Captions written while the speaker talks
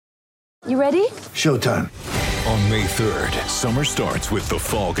You ready? Showtime. On May 3rd, summer starts with The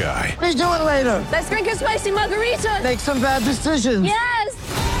Fall Guy. Let's do it later. Let's drink a spicy margarita. Make some bad decisions. Yes!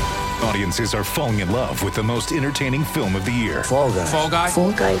 Audiences are falling in love with the most entertaining film of the year. Fall Guy. Fall Guy?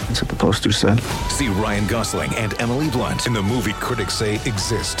 Fall guy. That's what the poster said. See Ryan Gosling and Emily Blunt in the movie critics say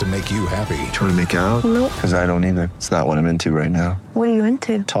exists to make you happy. Trying to make it out? Nope. Because I don't either. It's not what I'm into right now. What are you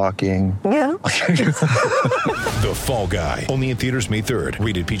into? Talking. Yeah. The Fall Guy. Only in theaters May 3rd.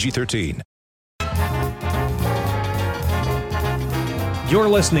 Rated PG-13. You're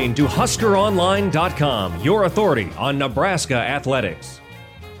listening to HuskerOnline.com, your authority on Nebraska athletics.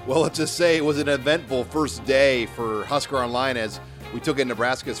 Well, let's just say it was an eventful first day for Husker Online as we took in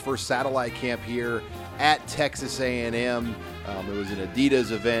Nebraska's first satellite camp here at Texas A&M. It was an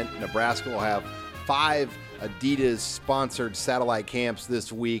Adidas event. Nebraska will have 5 Adidas-sponsored satellite camps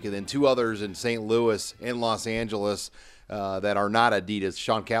this week, and then 2 others in St. Louis and Los Angeles that are not Adidas.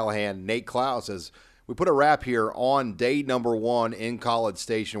 Sean Callahan, Nate Klaus, as we put a wrap here on day number 1 in College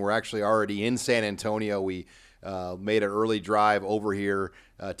Station. We're actually already in San Antonio. We made an early drive over here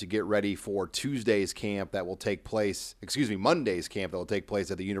to get ready for Monday's camp that will take place at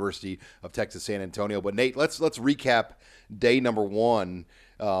the University of Texas San Antonio. But Nate, let's recap day number 1,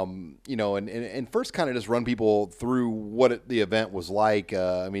 and first kind of just run people through what the event was like.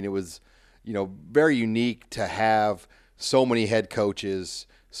 It was, very unique to have so many head coaches,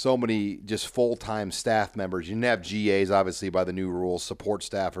 so many just full-time staff members. You didn't have GAs, obviously, by the new rules, support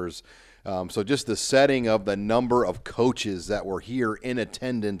staffers. So just the setting of the number of coaches that were here in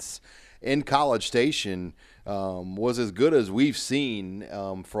attendance in College Station was as good as we've seen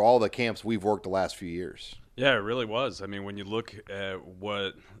for all the camps we've worked the last few years. Yeah, it really was. I mean, when you look at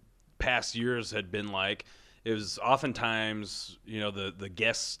what past years had been like, it was oftentimes, the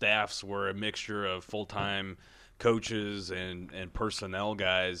guest staffs were a mixture of full-time coaches and personnel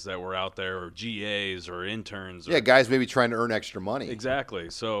guys that were out there, or GAs or interns. Yeah, guys maybe trying to earn extra money.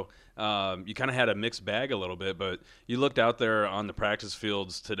 Exactly. So you kind of had a mixed bag a little bit, but you looked out there on the practice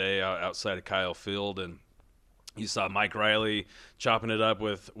fields today outside of Kyle Field, and you saw Mike Riley chopping it up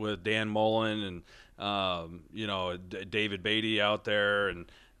with Dan Mullen and, David Beatty out there,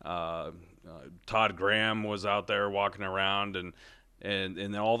 and Todd Graham was out there walking around,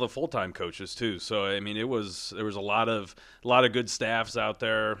 and all the full-time coaches too. So there was a lot of good staffs out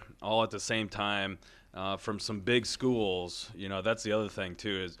there all at the same time from some big schools. That's the other thing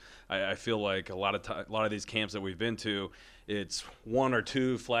too, is I feel like a lot of these camps that we've been to, it's 1 or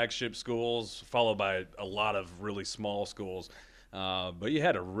 2 flagship schools followed by a lot of really small schools. But you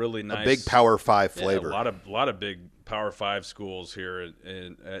had a really nice, a big Power 5 flavor. A lot of big Power 5 schools here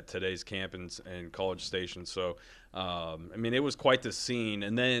at today's camp in College Station. So, it was quite the scene.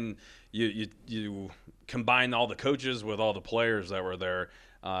 And then you combine all the coaches with all the players that were there,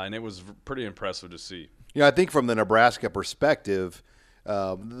 and it was pretty impressive to see. I think from the Nebraska perspective,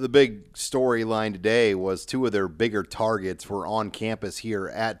 the big storyline today was 2 of their bigger targets were on campus here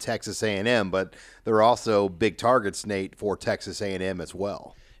at Texas A&M, but there are also big targets, Nate, for Texas A&M as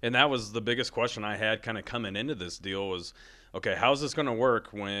well. And that was the biggest question I had kind of coming into this deal was, okay, how's this going to work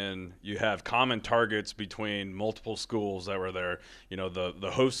when you have common targets between multiple schools that were there?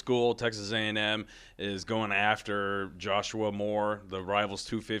 The host school, Texas A&M, is going after Joshua Moore, the Rivals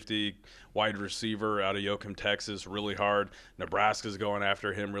 250 wide receiver out of Yoakum, Texas, really hard. Nebraska's going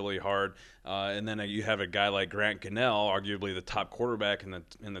after him really hard. And then you have a guy like Grant Gunnell, arguably the top quarterback in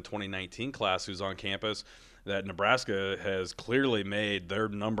the 2019 class, who's on campus, that Nebraska has clearly made their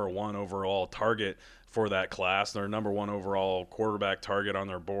number 1 overall target for that class, their number 1 overall quarterback target on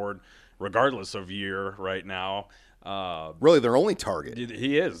their board, regardless of year right now. Really their only target.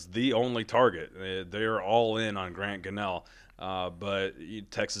 He is the only target. They're all in on Grant Gunnell. But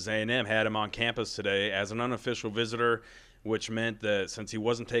Texas A&M had him on campus today as an unofficial visitor, which meant that since he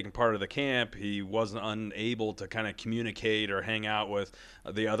wasn't taking part of the camp, he wasn't unable to kind of communicate or hang out with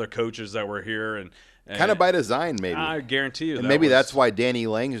the other coaches that were here. And kind of by design, maybe. I guarantee you. And maybe that's why Danny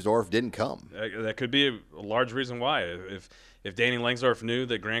Langsdorf didn't come. That could be a large reason why. If Danny Langsdorf knew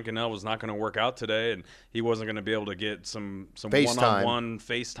that Grant Gunnell was not going to work out today and he wasn't going to be able to get some one-on-one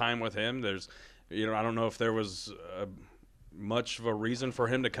FaceTime with him, I don't know if there was much of a reason for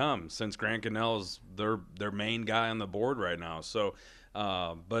him to come, since Grant Gunnell is their main guy on the board right now. So,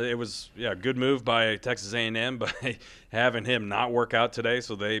 but it was a good move by Texas A&M by having him not work out today.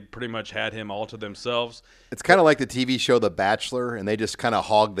 So they pretty much had him all to themselves. It's kind of like the TV show The Bachelor, and they just kind of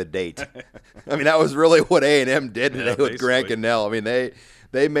hogged the date. That was really what A&M did today with Grant Gunnell.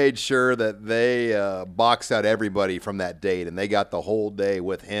 They made sure that they boxed out everybody from that date, and they got the whole day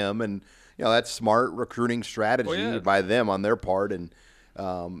with him. And that's smart recruiting strategy by them on their part. And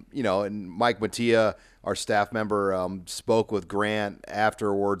And Mike Mattia, our staff member, spoke with Grant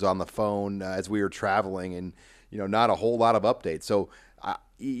afterwards on the phone as we were traveling, and not a whole lot of updates. So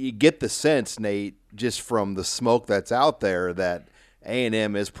you get the sense, Nate, just from the smoke that's out there, that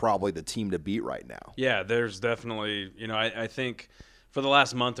A&M is probably the team to beat right now. Yeah, there's definitely, I think for the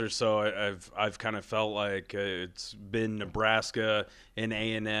last month or so, I've kind of felt like it's been Nebraska and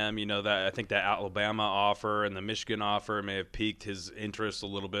A&M. That I think that Alabama offer and the Michigan offer may have piqued his interest a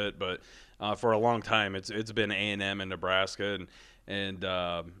little bit, but for a long time it's been A&M and Nebraska, and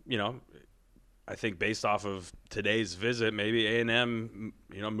I think based off of today's visit, maybe A&M,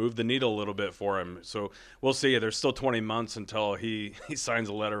 moved the needle a little bit for him. So we'll see. There's still 20 months until he signs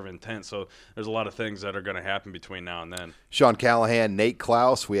a letter of intent. So there's a lot of things that are going to happen between now and then. Sean Callahan, Nate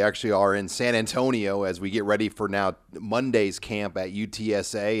Klaus. We actually are in San Antonio as we get ready for now Monday's camp at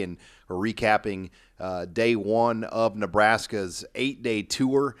UTSA, and we're recapping day one of Nebraska's 8-day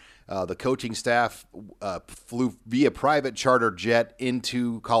tour. The coaching staff flew via private charter jet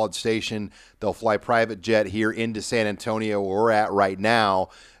into College Station. They'll fly private jet here into San Antonio, where we're at right now,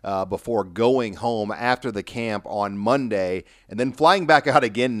 before going home after the camp on Monday, and then flying back out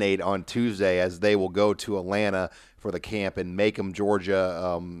again, Nate, on Tuesday, as they will go to Atlanta for the camp in Macomb,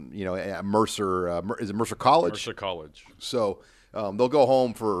 Georgia. At Mercer, is it Mercer College? Mercer College. So they'll go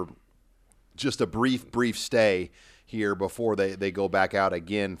home for just a brief stay here before they go back out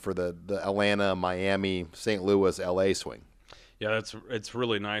again for the Atlanta, Miami, St. Louis, LA swing. Yeah, it's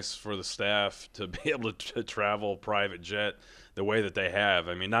really nice for the staff to be able to travel private jet the way that they have.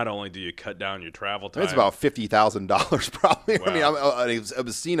 I mean, not only do you cut down your travel time. It's about $50,000 probably. Wow. I mean, an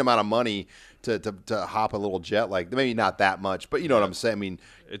obscene amount of money to hop a little jet, like maybe not that much, but you know what I'm saying. I mean,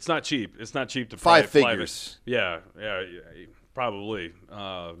 it's not cheap. It's not cheap to five fly figures. Yeah. Probably.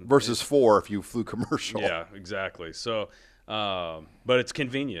 Versus 4 if you flew commercial. Yeah, exactly. So, but it's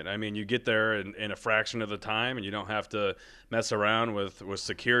convenient. I mean, you get there in a fraction of the time, and you don't have to mess around with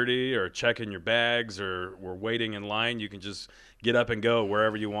security or checking your bags or waiting in line. You can just get up and go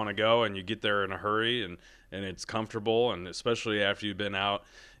wherever you want to go, and you get there in a hurry, and it's comfortable. And especially after you've been out,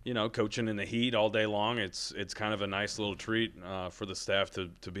 coaching in the heat all day long, it's kind of a nice little treat for the staff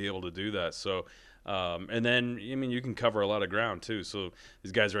to be able to do that. So. And then, you can cover a lot of ground too. So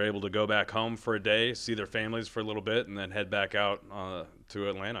these guys are able to go back home for a day, see their families for a little bit, and then head back out to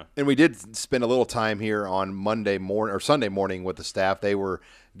Atlanta. And we did spend a little time here on Monday morning or Sunday morning with the staff. They were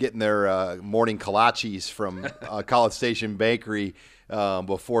getting their morning kolaches from College Station Bakery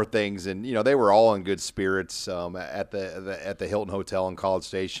before things, and they were all in good spirits at the Hilton Hotel in College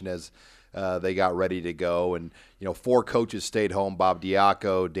Station as they got ready to go. And 4 coaches stayed home: Bob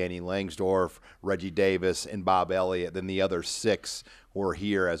Diaco, Danny Langsdorf, Reggie Davis, and Bob Elliott. Then the other 6 were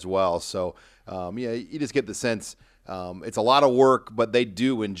here as well. So you just get the sense it's a lot of work, but they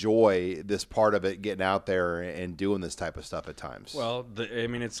do enjoy this part of it, getting out there and doing this type of stuff at times. Well,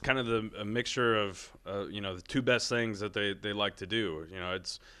 it's kind of a mixture of the 2 best things that they like to do.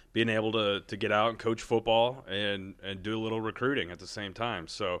 It's being able to get out and coach football and do a little recruiting at the same time.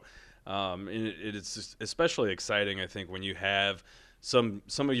 So it's especially exciting, I think, when you have some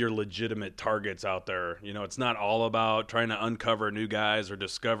of your legitimate targets out there. It's not all about trying to uncover new guys or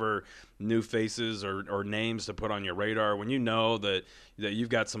discover new faces or names to put on your radar. When you know that you've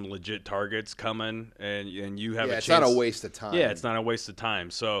got some legit targets coming and you have a chance. It's not a waste of time. Yeah, it's not a waste of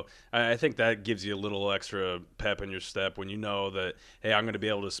time. So I think that gives you a little extra pep in your step when you know that, hey, I'm going to be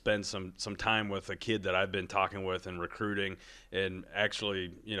able to spend some time with a kid that I've been talking with and recruiting, and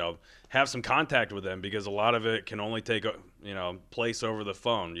actually, have some contact with them, because a lot of it can only take place over the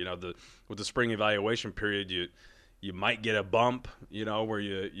phone. With the spring evaluation period, you might get a bump, where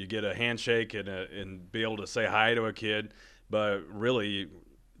you get a handshake and be able to say hi to a kid, but really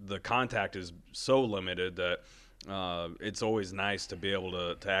the contact is so limited that it's always nice to be able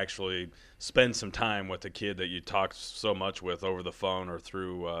to actually spend some time with a kid that you talk so much with over the phone or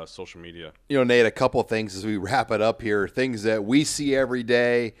through social media. Nate, a couple of things as we wrap it up here, things that we see every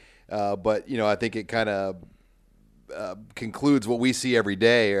day, but I think it kind of concludes what we see every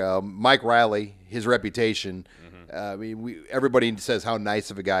day. Mike Riley, his reputation. Everybody says how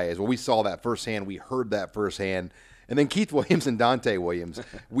nice of a guy he is. Well, we saw that firsthand. We heard that firsthand. And then Keith Williams and Dante Williams.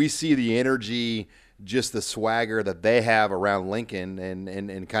 We see the energy, just the swagger that they have around Lincoln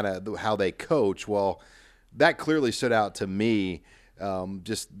and kind of how they coach. Well, that clearly stood out to me,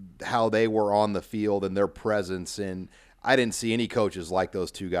 just how they were on the field and their presence. And I didn't see any coaches like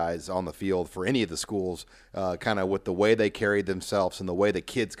those 2 guys on the field for any of the schools, kind of with the way they carried themselves and the way the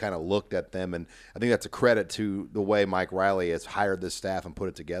kids kind of looked at them. And I think that's a credit to the way Mike Riley has hired this staff and put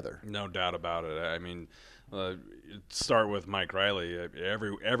it together. No doubt about it. I mean, Start with Mike Riley.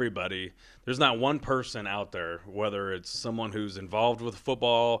 Everybody, there's not one person out there, whether it's someone who's involved with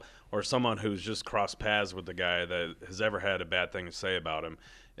football or someone who's just crossed paths with the guy, that has ever had a bad thing to say about him,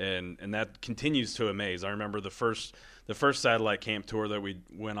 and that continues to amaze. I remember the first satellite camp tour that we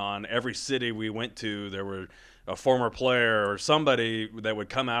went on. Every city we went to, there were a former player or somebody that would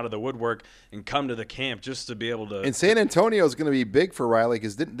come out of the woodwork and come to the camp just to be able to. And San Antonio is going to be big for Riley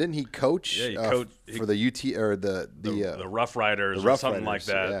because didn't he coach? Yeah, he coached for the UT or the Rough Riders or something like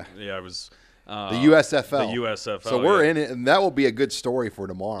that. Yeah, it was the USFL. The USFL. So we're in it, and that will be a good story for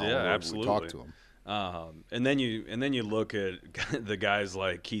tomorrow. Yeah, absolutely. We talk to him. And then you look at the guys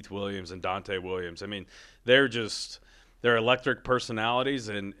like Keith Williams and Dante Williams. I mean, they're electric personalities,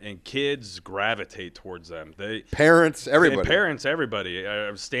 and kids gravitate towards them. Parents, everybody. I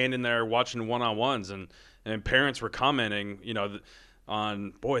was standing there watching one-on-ones, and parents were commenting,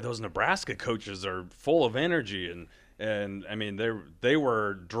 on, boy, those Nebraska coaches are full of energy, and I mean they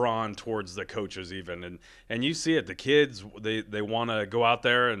were drawn towards the coaches even, and you see it. The kids, they want to go out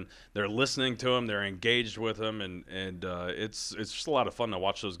there and they're listening to them, they're engaged with them, and it's just a lot of fun to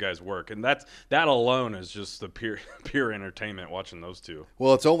watch those guys work, and that alone is just the pure entertainment watching those two.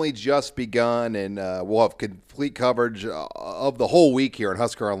 Well, it's only just begun, and we'll have complete coverage of the whole week here on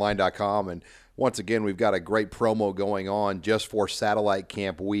HuskerOnline.com, and once again, we've got a great promo going on just for Satellite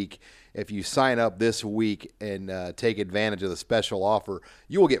Camp Week. If you sign up this week and take advantage of the special offer,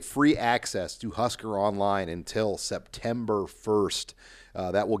 you will get free access to Husker Online until September 1st.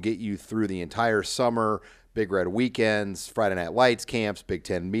 That will get you through the entire summer, Big Red weekends, Friday Night Lights camps, Big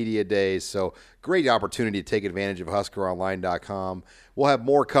Ten Media Days. So great opportunity to take advantage of HuskerOnline.com. We'll have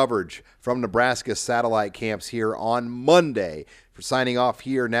more coverage from Nebraska satellite camps here on Monday. For signing off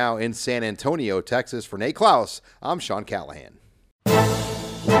here now in San Antonio, Texas, for Nate Klaus, I'm Sean Callahan.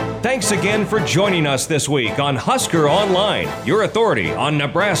 Thanks again for joining us this week on Husker Online, your authority on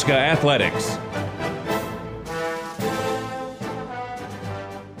Nebraska athletics.